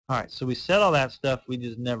Alright, so we said all that stuff, we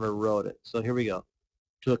just never wrote it. So here we go.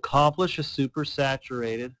 To accomplish a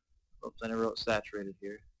supersaturated, oops, I never wrote saturated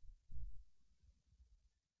here.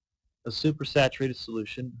 A supersaturated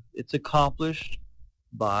solution, it's accomplished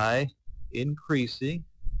by increasing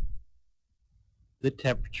the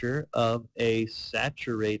temperature of a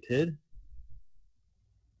saturated.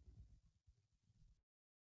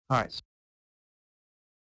 Alright,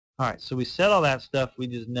 so we said all that stuff, we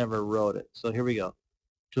just never wrote it. So here we go.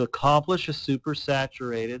 To accomplish a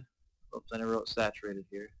supersaturated, oops, I never wrote saturated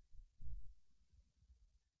here.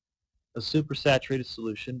 A supersaturated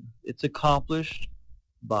solution, it's accomplished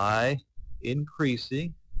by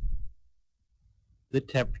increasing the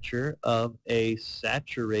temperature of a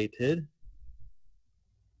saturated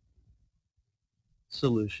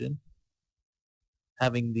solution,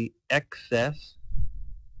 having the excess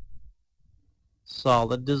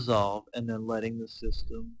solid dissolve, and then letting the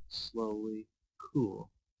system slowly cool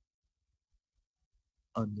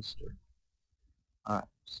undisturbed. Alright,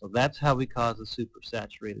 so that's how we cause a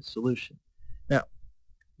supersaturated solution. Now,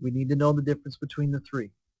 we need to know the difference between the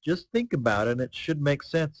three. Just think about it, and it should make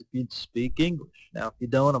sense if you speak English. Now, if you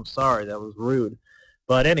don't, I'm sorry, that was rude.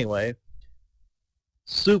 But anyway,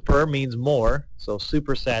 super means more, so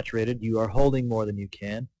supersaturated, you are holding more than you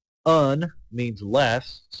can. Un means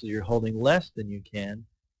less, so you're holding less than you can.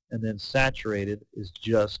 And then saturated is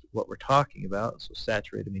just what we're talking about. So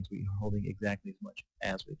saturated means we're holding exactly as much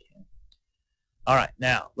as we can. Alright,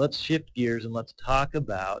 now let's shift gears and let's talk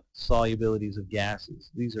about solubilities of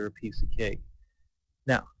gases. These are a piece of cake.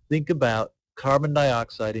 Now, think about carbon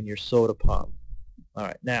dioxide in your soda pop.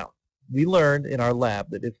 Alright, now, we learned in our lab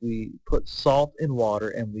that if we put salt in water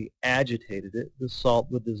and we agitated it, the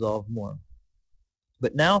salt would dissolve more.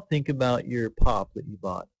 But now think about your pop that you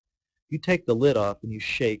bought. You take the lid off and you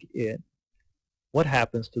shake it. What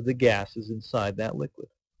happens to the gases inside that liquid?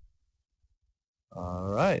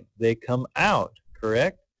 Alright, they come out,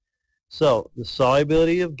 correct? So the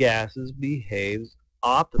solubility of gases behaves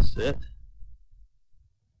opposite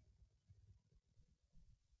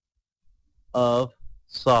of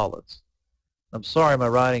solids. I'm sorry, my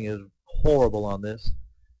writing is horrible on this.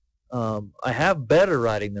 I have better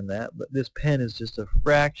writing than that, but this pen is just a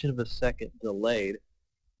fraction of a second delayed,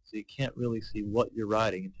 so you can't really see what you're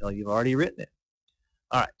writing until you've already written it.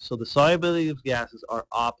 Alright, so the solubility of gases are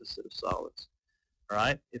opposite of solids.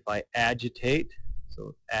 Alright, if I agitate,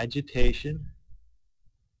 so agitation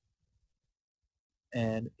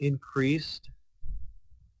and increased,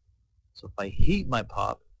 so if I heat my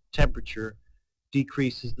pop, temperature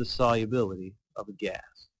decreases the solubility of a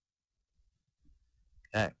gas.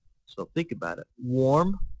 Okay, so think about it.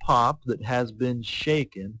 Warm pop that has been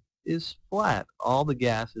shaken is flat. All the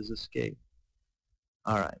gases escape.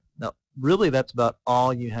 Alright, now really that's about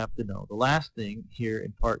all you have to know. The last thing here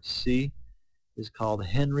in part C is called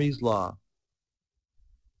Henry's Law.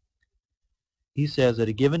 He says at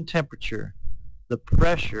a given temperature, the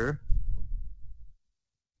pressure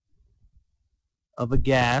of a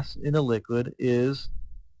gas in a liquid is,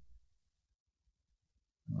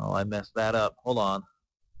 oh, I messed that up. Hold on.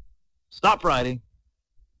 Stop writing.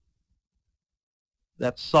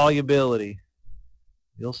 That's solubility.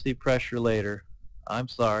 You'll see pressure later. I'm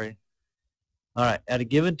sorry. Alright, at a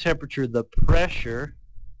given temperature, the pressure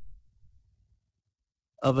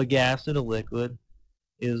of a gas in a liquid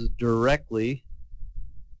is directly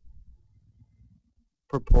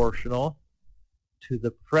proportional to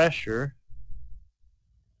the pressure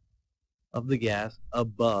of the gas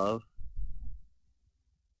above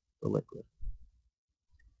the liquid.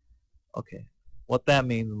 Okay, what that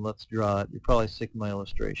means, and let's draw it. You're probably sick of my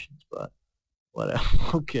illustrations, but whatever.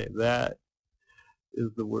 Okay, that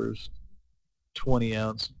is the worst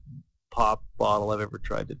 20-ounce pop bottle I've ever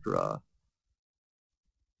tried to draw.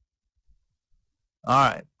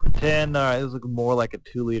 Alright, pretend, alright, this looks more like a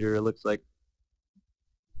 2-liter. It looks like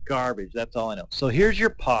garbage. That's all I know. So here's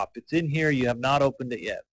your pop. It's in here. You have not opened it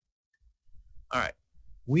yet. Alright,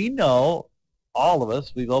 we know, all of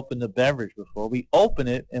us, we've opened a beverage before. We open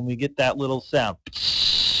it and we get that little sound.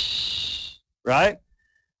 Right?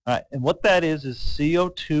 Alright, and what that is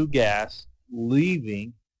CO2 gas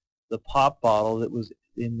leaving the pop bottle that was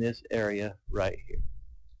in this area right here.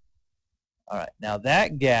 Alright, now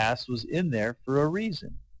that gas was in there for a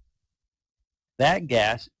reason. That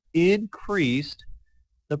gas increased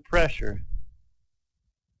the pressure.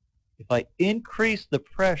 If I increase the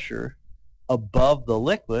pressure above the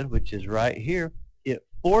liquid, which is right here, it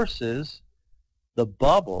forces the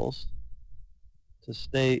bubbles to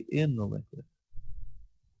stay in the liquid.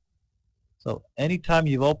 So anytime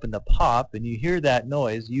you've opened a pop and you hear that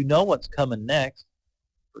noise, you know what's coming next.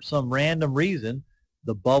 For some random reason,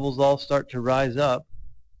 the bubbles all start to rise up,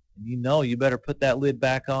 and you know you better put that lid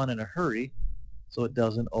back on in a hurry so it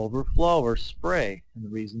doesn't overflow or spray. And the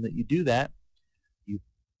reason that you do that, you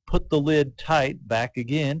put the lid tight back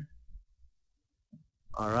again.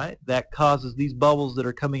 All right, that causes these bubbles that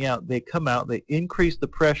are coming out, they come out, they increase the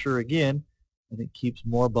pressure again, and it keeps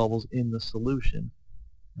more bubbles in the solution,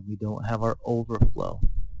 and we don't have our overflow.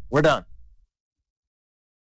 We're done.